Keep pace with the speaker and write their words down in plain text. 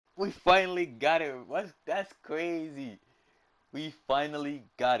We finally got it. That's crazy. We finally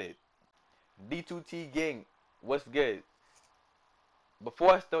got it. D2T gang, what's good?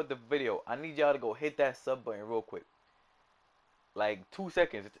 Before I start the video, I need y'all to go hit that sub button real quick. Like 2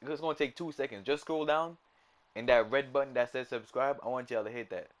 seconds. It's gonna take 2 seconds. Just scroll down and that red button that says subscribe. I want y'all to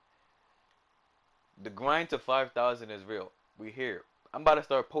hit that. The grind to 5,000 is real. We here. I'm about to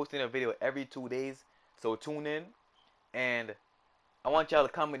start posting a video every 2 days. So tune in, and I want y'all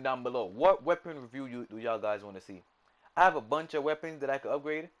to comment down below what weapon review do y'all guys want to see. I have a bunch of weapons that I could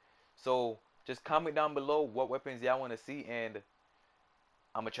upgrade. So just comment down below what weapons y'all want to see, and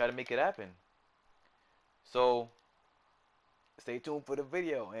I'm gonna try to make it happen. So stay tuned for the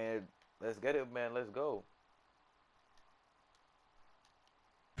video, and let's get it, man. Let's go.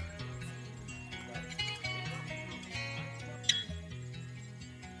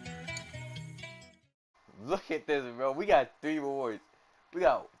 Look at this, bro. We got 3 rewards. We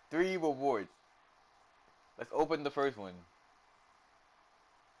got 3 rewards. Let's open the first one.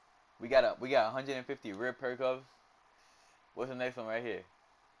 We got 150 rare perk ups. What's the next one right here?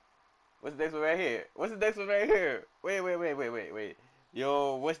 What's the next one right here? What's the next one right here? Wait.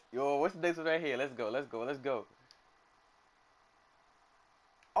 What's the next one right here? Let's go.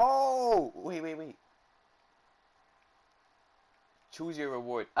 Oh, wait. Choose your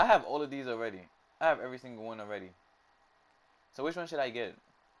reward. I have all of these already. I have every single one already. So which one should I get?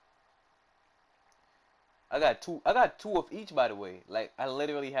 I got two. I got two of each, by the way. Like, I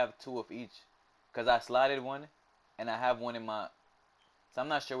literally have two of each, cause I slotted one, and I have one in my. So I'm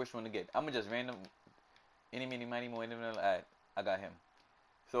not sure which one to get. I'm gonna just random. Any, mini, miny, mo. Alright, I got him.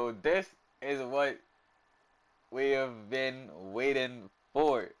 So this is what we have been waiting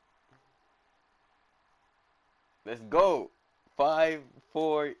for. Let's go. 5,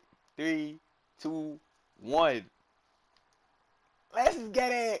 4, 3, 2, 1. Let's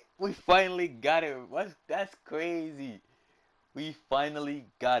get it. We finally got it. That's crazy. We finally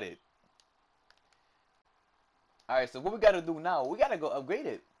got it. Alright, so what we gotta do now? We gotta go upgrade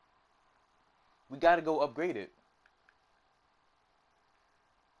it.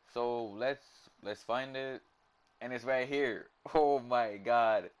 So let's find it. And it's right here. Oh my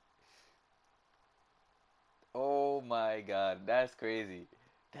god. Oh my god. That's crazy.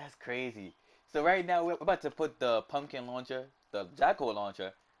 That's crazy. So right now we're about to put the pumpkin launcher, the jackal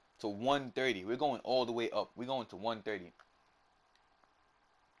launcher, to 130. We're going all the way up. We're going to 130.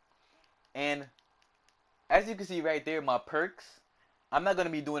 And as you can see right there, my perks. I'm not gonna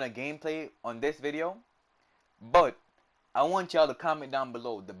be doing a gameplay on this video, but I want y'all to comment down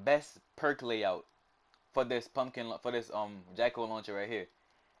below the best perk layout for this jackal launcher right here.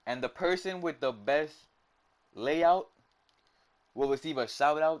 And the person with the best layout will receive a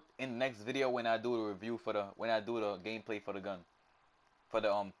shout out in the next video when I do the review for the gameplay for the gun, for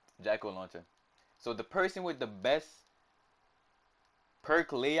the jackal launcher. So the person with the best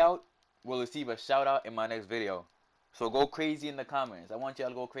perk layout will receive a shout out in my next video. So go crazy in the comments. I want y'all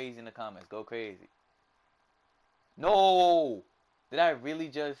to go crazy in the comments. Go crazy. No! Did I really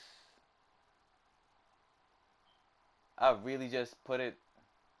just put it?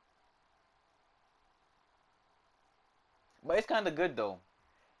 But it's kind of good though,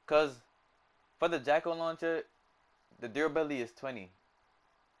 cause for the jackal launcher, the durability is 20.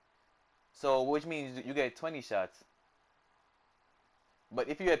 So which means you get 20 shots. But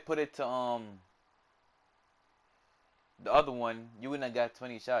if you had put it to the other one, you wouldn't have got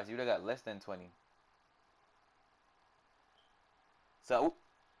 20 shots. You would have got less than 20. So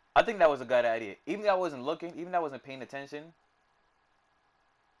I think that was a good idea. Even though I wasn't looking, even though I wasn't paying attention.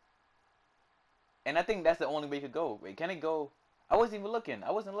 And I think that's the only way it could go. Wait, can it go? I wasn't even looking.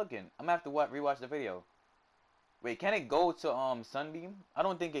 I'm gonna have to rewatch the video. Wait, can it go to Sunbeam? I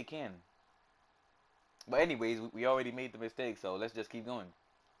don't think it can. But anyways, we already made the mistake, so let's just keep going.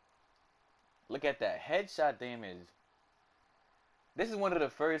 Look at that headshot damage. This is one of the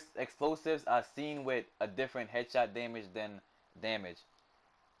first explosives I've seen with a different headshot damage than damage.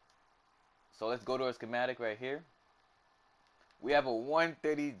 So let's go to our schematic right here. We have a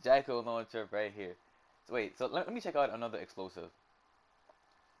 130 jackal launcher right here. So wait, so let me check out another explosive.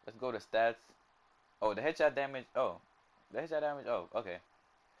 Let's go to stats. Oh, the headshot damage. Oh, okay.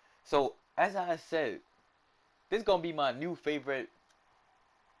 So as I said, this is gonna be my new favorite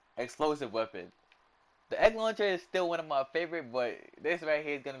explosive weapon. The egg launcher is still one of my favorite, but this right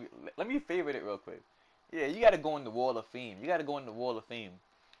here is gonna be. Let me favorite it real quick. Yeah, you gotta go in the Wall of Fame.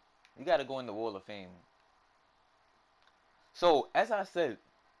 So as I said,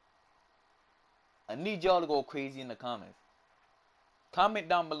 I need y'all to go crazy in the comments. Comment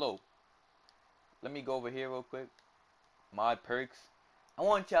down below. Let me go over here real quick. Mod perks. I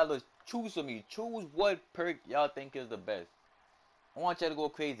want y'all to choose for me. Choose what perk y'all think is the best. I want y'all to go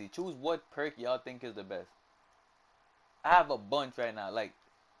crazy. Choose what perk y'all think is the best. I have a bunch right now. Like,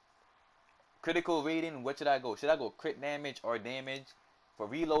 critical rating, what should I go? Should I go crit damage or damage? For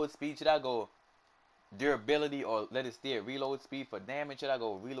reload speed, should I go durability or let it steer? Reload speed for damage, should I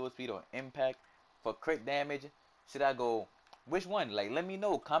go reload speed or impact? For crit damage, should I go which one? Like, let me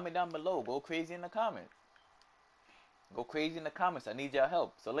know. Comment down below. Go crazy in the comments. Go crazy in the comments. I need y'all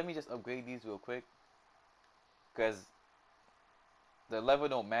help. So let me just upgrade these real quick. Because the level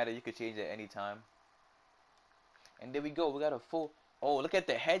don't matter. You could change it at any time. And there we go. We got a full... Oh, look at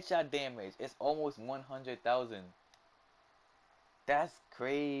the headshot damage. It's almost 100,000. That's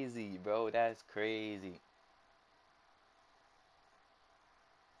crazy, bro. That's crazy.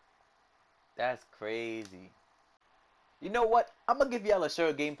 That's crazy. You know what? I'm going to give y'all a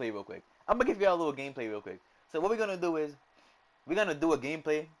short gameplay real quick. I'm going to give y'all a little gameplay real quick. So what we're going to do is... We're going to do a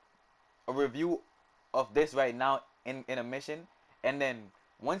gameplay. A review of this right now in a mission. And then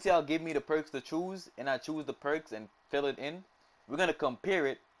once y'all give me the perks to choose, and I choose the perks and fill it in, we're going to compare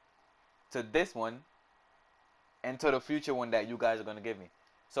it to this one and to the future one that you guys are going to give me.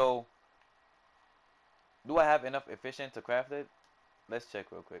 So, do I have enough efficient to craft it? Let's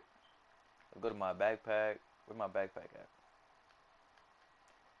check real quick. Let's go to my backpack. Where's my backpack at?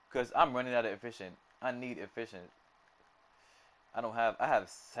 Because I'm running out of efficient. I need efficient. I have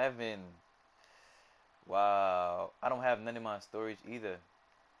 7. Wow. I don't have none in my storage either.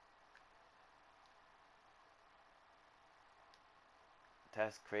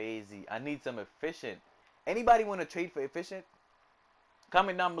 That's crazy. I need some efficient. Anybody want to trade for efficient?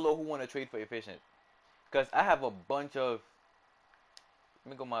 Comment down below who want to trade for efficient. Because I have a bunch of...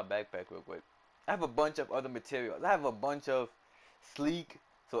 Let me go my backpack real quick. I have a bunch of other materials. I have a bunch of sleek.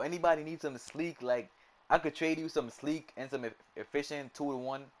 So anybody needs some sleek, like I could trade you some sleek and some efficient 2 to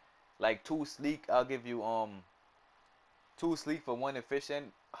 1. Like 2 sleek, I'll give you 2 sleek for 1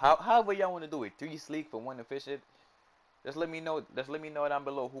 efficient. However y'all want to do it. 3 sleek for 1 efficient. Just let me know. Just let me know down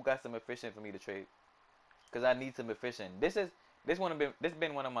below who got some efficient for me to trade. Cause I need some efficient. This been one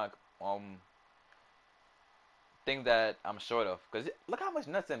of my things that I'm short of. Cause look how much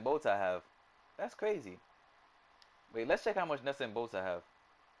nuts and bolts I have. That's crazy. Wait, let's check how much nuts and bolts I have.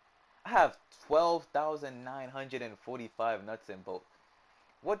 I have 12,945 nuts and bolts.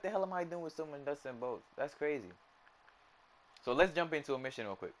 What the hell am I doing with so many nuts and bolts? That's crazy. So let's jump into a mission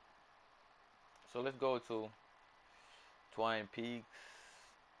real quick. So let's go to Twine Peaks.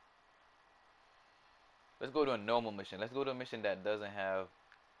 Let's go to a normal mission. Let's go to a mission that doesn't have...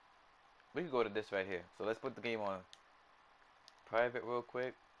 We can go to this right here. So let's put the game on private real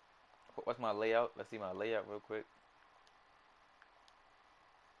quick. What's my layout? Let's see my layout real quick.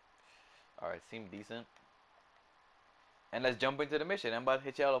 Alright, seems decent. And let's jump into the mission. I'm about to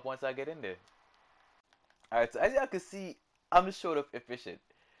hit y'all up once I get in there. Alright, so as y'all can see, I'm short of efficient.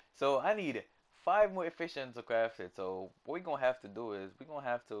 So I need 5 more efficient to craft it. So what we're gonna have to do is we're gonna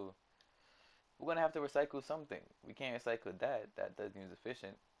have to recycle something. We can't recycle that. That doesn't use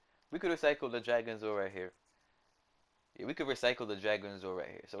efficient. We could recycle the dragon's ore right here. Yeah, we could recycle the dragon's ore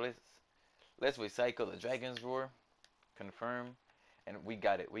right here. So let's recycle the dragon's ore. Confirm. And we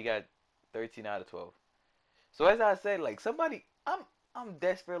got it. We got 13 out of 12. So as I said, like I'm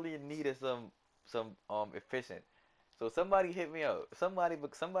desperately in need of some efficient. So somebody hit me up. Somebody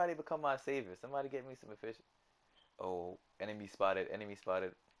become my savior. Somebody get me some efficient. Oh, enemy spotted. Enemy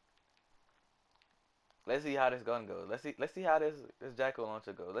spotted. Let's see how this gun goes. Let's see how this jackal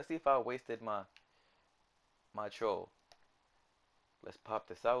launcher goes. Let's see if I wasted my troll. Let's pop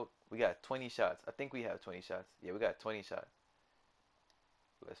this out. We got 20 shots. I think we have 20 shots. Yeah, we got 20 shots.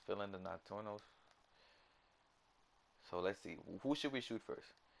 Let's fill in the nocturnos. So let's see. Who should we shoot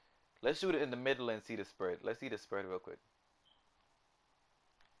first? Let's shoot it in the middle and see the spread. Let's see the spread real quick.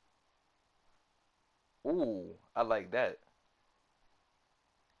 Ooh, I like that.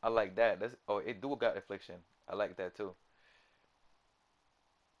 I like that. Oh, it do got affliction. I like that too.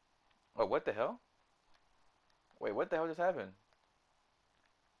 Oh, what the hell? Wait, what the hell just happened?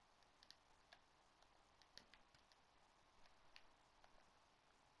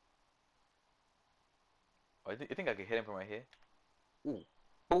 Oh, you think I can hit him from right here? Ooh,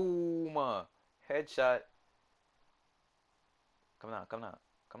 boom! Headshot. Come on, come on,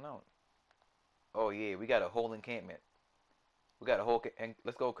 come on. Oh yeah, we got a whole encampment. We got a whole and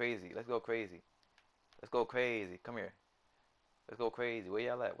let's go crazy. Let's go crazy. Let's go crazy. Come here. Let's go crazy. Where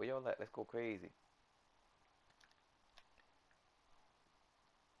y'all at? Where y'all at? Let's go crazy.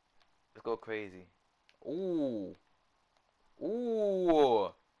 Let's go crazy. Ooh.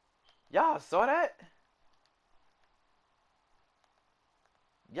 Ooh. Y'all saw that?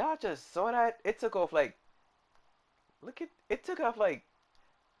 Y'all just saw that? It took off like, look at, it took off like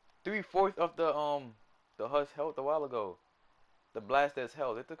 3/4 of the Hush health a while ago. The Blaster's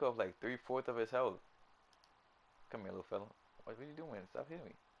health. It took off like 3/4 of his health. Come here, little fella. What are you doing? Stop hitting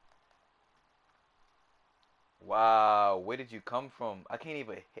me. Wow, where did you come from? I can't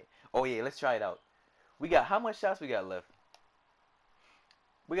even hit. Oh yeah, let's try it out. We got how much shots we got left?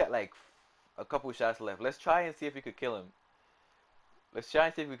 We got like a couple shots left. Let's try and see if we could kill him. Let's try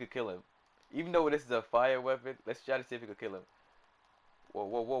and see if we could kill him. Even though this is a fire weapon, let's try to see if we could kill him. Whoa,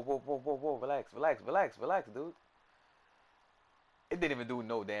 whoa, whoa, whoa, whoa, whoa, whoa. Relax, relax, relax, relax, dude. It didn't even do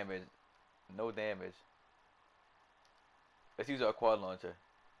no damage. No damage. Let's use our quad launcher.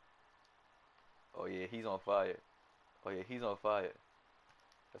 Oh yeah, he's on fire. Oh yeah, he's on fire.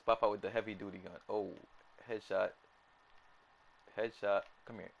 Let's pop out with the heavy duty gun. Oh, headshot. Headshot.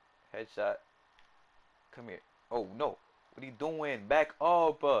 Come here. Headshot. Come here. Oh no. What are you doing? Back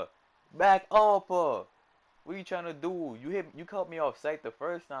up. Back up. What are you trying to do? You cut me off sight the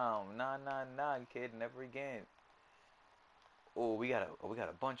first time. Nah, nah, nah, kid. Never again. Oh, we got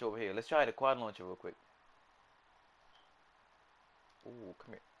a bunch over here. Let's try the quad launcher real quick. Oh,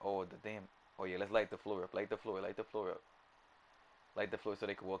 come here. Oh, the damn. Oh yeah, let's light the floor up. Light the floor. Light the floor up. Light the floor so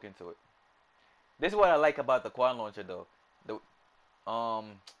they can walk into it. This is what I like about the quad launcher though. The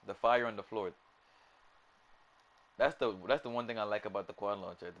the fire on the floor. That's the one thing I like about the quad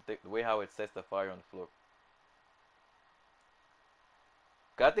launcher. The way how it sets the fire on the floor.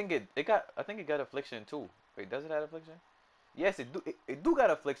 I think it got affliction too. Wait, does it have affliction? Yes, it do got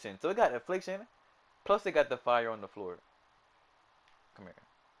affliction. So it got affliction. Plus it got the fire on the floor. Come here.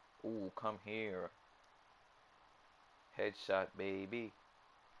 Ooh, come here. Headshot, baby.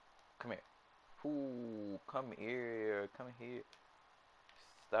 Come here. Ooh, come here. Come here.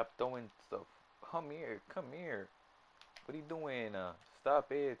 Stop throwing stuff. Come here. Come here. What are you doing?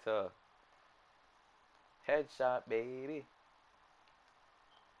 Stop it. Headshot, baby.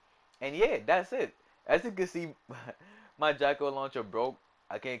 And yeah, that's it. As you can see, my Jacko launcher broke.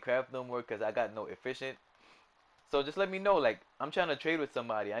 I can't craft no more because I got no efficient. So just let me know. Like, I'm trying to trade with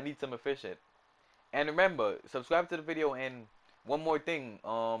somebody. I need some efficient. And remember, subscribe to the video. And one more thing.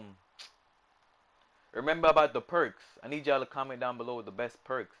 Remember about the perks. I need y'all to comment down below the best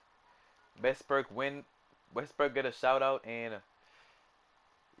perks. Best perk win. Best perk get a shout out. And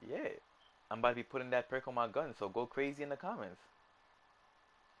yeah, I'm about to be putting that perk on my gun. So go crazy in the comments.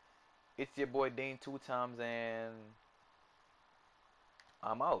 It's your boy Dane 2 times, and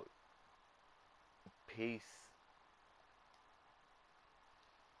I'm out. Peace.